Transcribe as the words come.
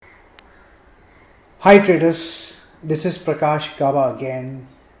Hi traders, this is Prakash Gaba again.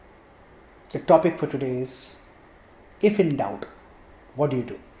 The topic for today is, if in doubt, what do you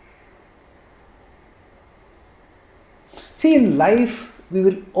do? See, in life, we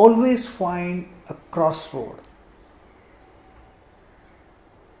will always find a crossroad,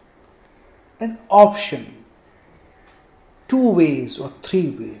 an option, two ways or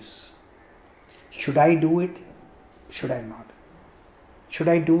three ways. Should I do it? Should I not? Should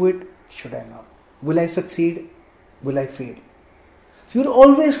I do it? Should I not? Will I succeed? Will I fail? So you'll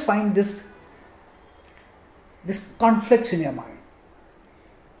always find this conflicts in your mind.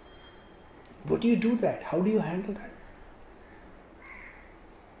 What do you do that? How do you handle that?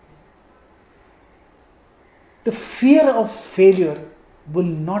 The fear of failure will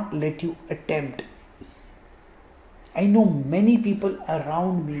not let you attempt. I know many people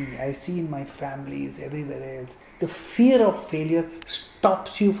around me, I see in my families, everywhere else, the fear of failure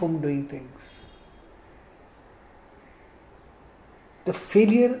stops you from doing things. The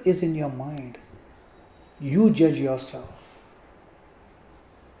failure is in your mind. You judge yourself.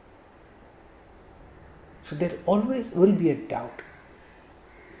 So there always will be a doubt.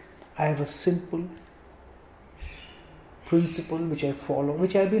 I have a simple principle which I follow,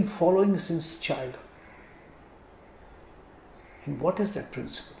 which I've been following since childhood. And what is that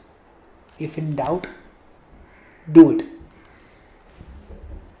principle? If in doubt, do it.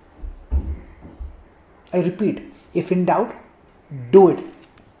 I repeat, if in doubt, do it.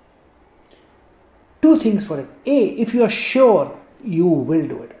 Two things for it. A, if you are sure, you will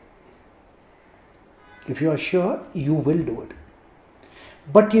do it. If you are sure, you will do it.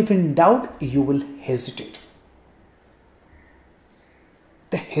 But if in doubt, you will hesitate.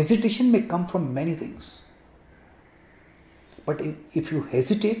 The hesitation may come from many things. But if you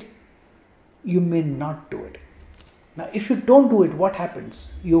hesitate, you may not do it. Now, if you don't do it, what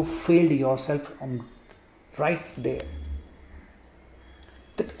happens? You failed yourself right there.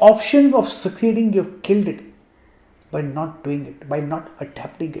 The option of succeeding, you've killed it by not doing it, by not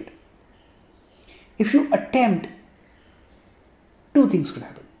attempting it. If you attempt, two things could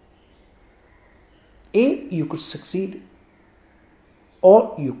happen. A, you could succeed,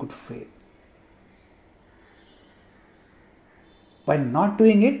 or you could fail. By not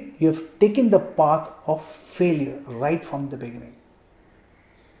doing it, you have taken the path of failure right from the beginning.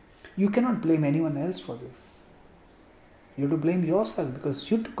 You cannot blame anyone else for this. You have to blame yourself because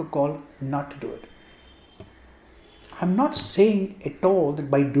you took a call not to do it. I'm not saying at all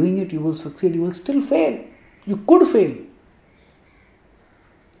that by doing it you will succeed. You will still fail. You could fail.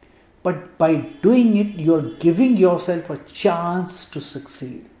 But by doing it, you're giving yourself a chance to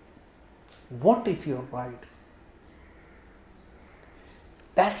succeed. What if you're right?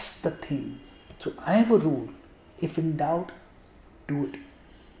 That's the thing. So I have a rule. If in doubt, do it.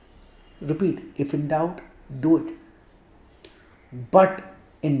 Repeat, if in doubt, do it. But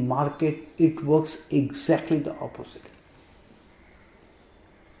in market, it works exactly the opposite.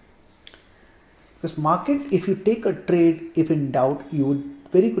 Because market, if you take a trade, if in doubt, you would,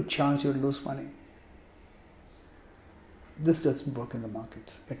 very good chance you will lose money. This doesn't work in the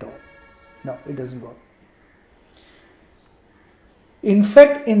markets at all. No, it doesn't work. In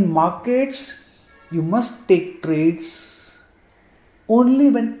fact, in markets, you must take trades only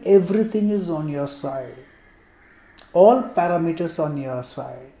when everything is on your side. All parameters on your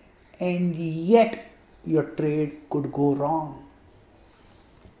side, and yet your trade could go wrong.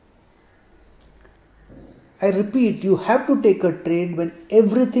 I repeat, you have to take a trade when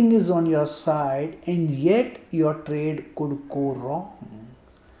everything is on your side, and yet your trade could go wrong.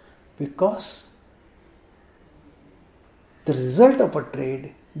 Because the result of a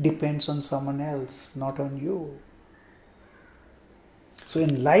trade depends on someone else, not on you. So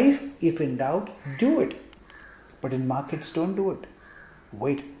in life, if in doubt, do it. But in markets, don't do it.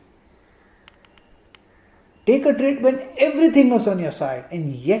 Wait. Take a trade when everything was on your side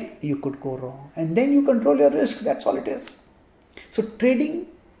and yet you could go wrong. And then you control your risk. That's all it is. So trading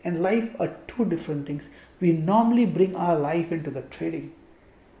and life are two different things. We normally bring our life into the trading.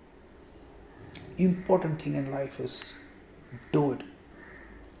 Important thing in life is do it.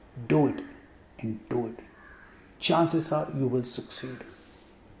 Do it and do it. Chances are you will succeed.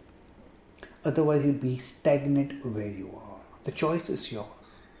 Otherwise, you'll be stagnant where you are. The choice is yours.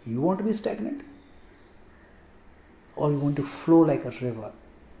 You want to be stagnant? Or you want to flow like a river?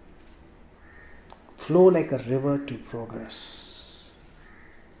 Flow like a river to progress.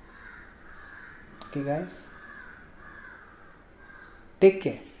 Okay, guys? Take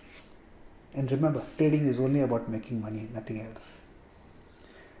care. And remember, trading is only about making money, nothing else.